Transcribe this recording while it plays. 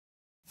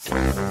My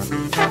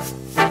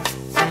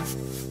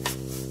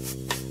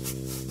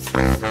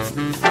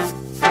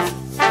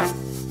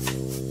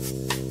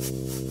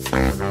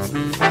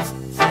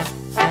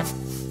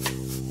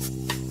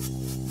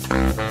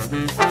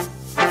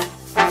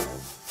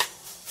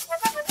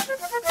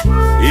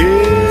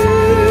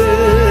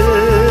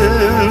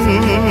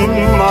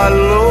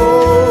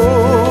loneliness,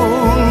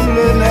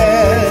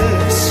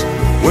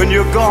 when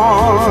you're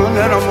gone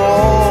and I'm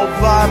all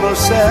by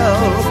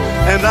myself,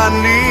 and I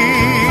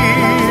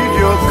need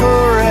your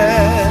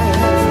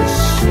caress,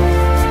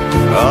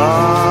 I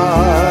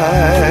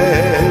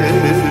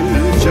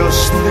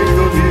just think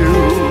of you,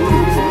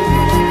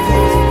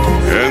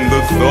 and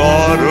the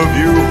thought of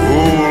you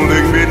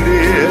holding me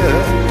near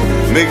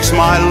makes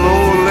my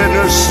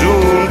loneliness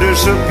soon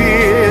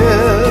disappear.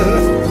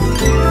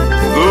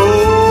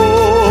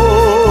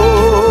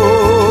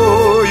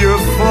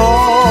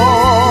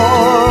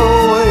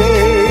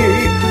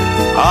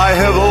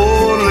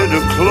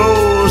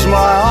 Close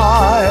my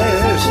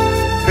eyes,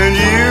 and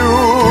you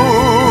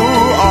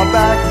are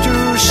back to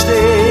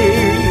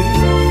stay.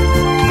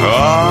 I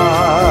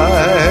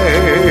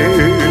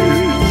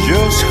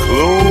just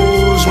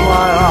close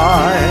my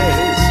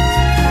eyes,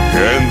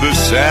 and the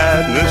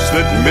sadness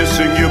that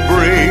missing you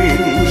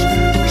brings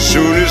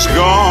soon is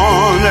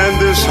gone, and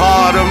this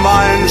heart of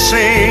mine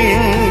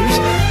sings.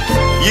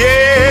 Yes,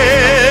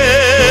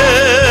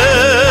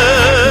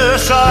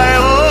 I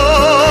love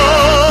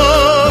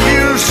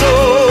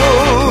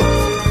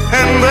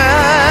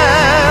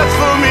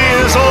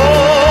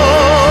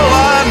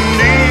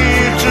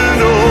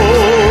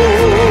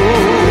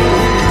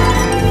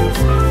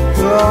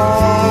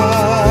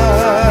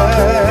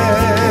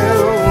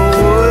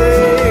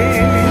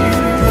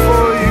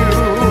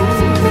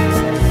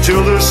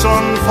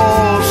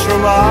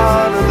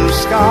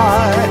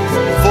sky,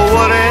 for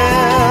what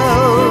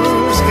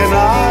else can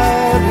I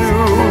do?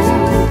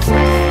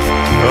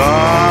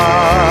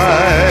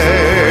 I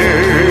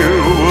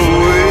will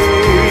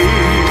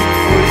wait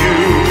for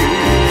you,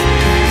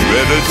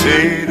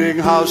 meditating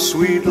how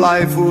sweet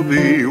life will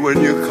be when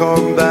you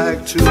come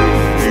back to me.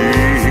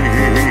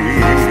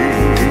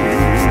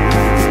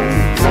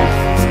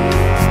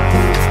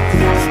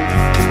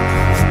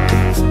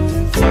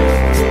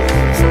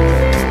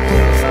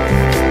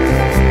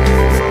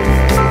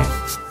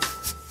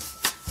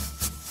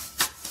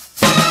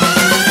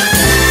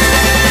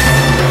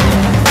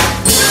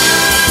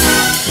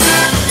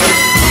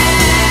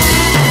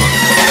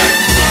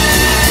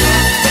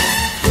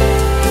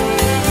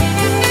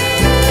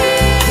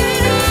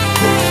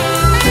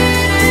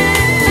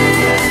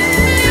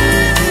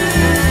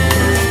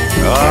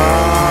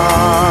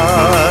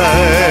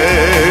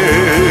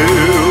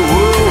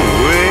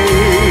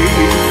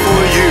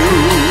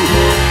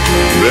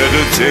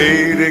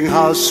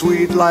 How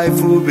sweet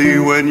life will be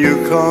when you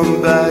come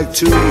back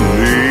to me.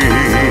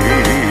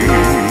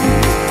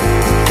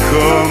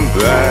 Come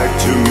back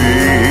to me.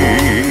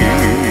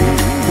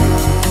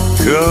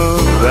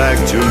 Come back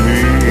to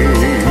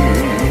me.